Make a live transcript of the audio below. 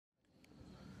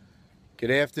Good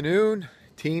afternoon,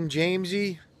 Team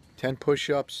Jamesy. 10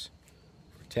 push-ups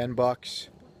for 10 bucks,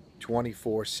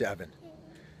 24/7.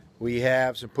 We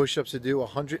have some push-ups to do,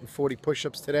 140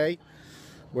 push-ups today.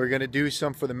 We're going to do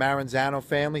some for the Maranzano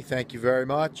family. Thank you very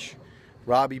much.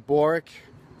 Robbie Borick,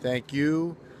 thank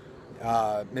you.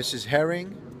 Mrs.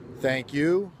 Herring, thank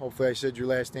you. Hopefully I said your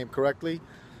last name correctly.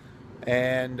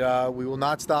 And we will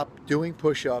not stop doing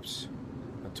push-ups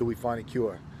until we find a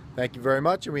cure. Thank you very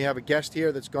much. And we have a guest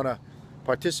here that's going to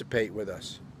participate with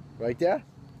us. Right there?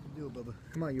 Do it, Bubba.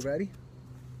 Come on, you ready?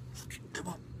 Come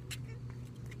on.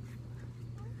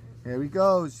 Here he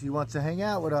goes. He wants to hang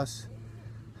out with us.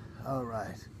 All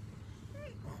right.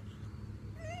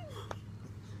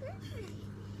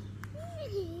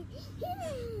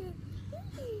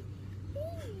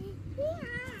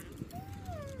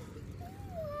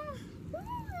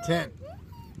 Ten.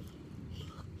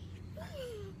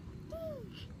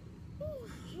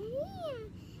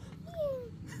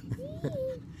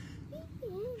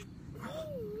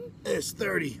 It's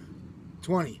 30.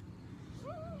 20.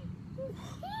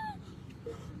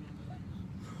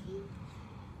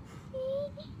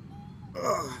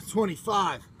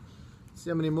 25. See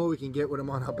how many more we can get with him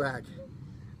on our back.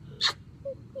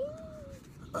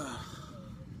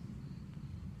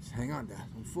 Hang on, Dad.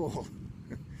 I'm full.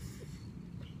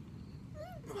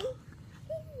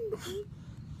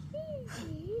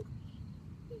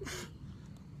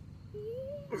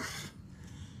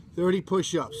 30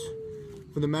 push-ups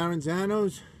for the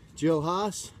Maranzanos, Jill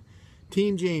Haas,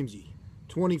 Team Jamesy,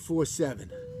 24/7.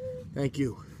 Thank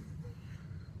you.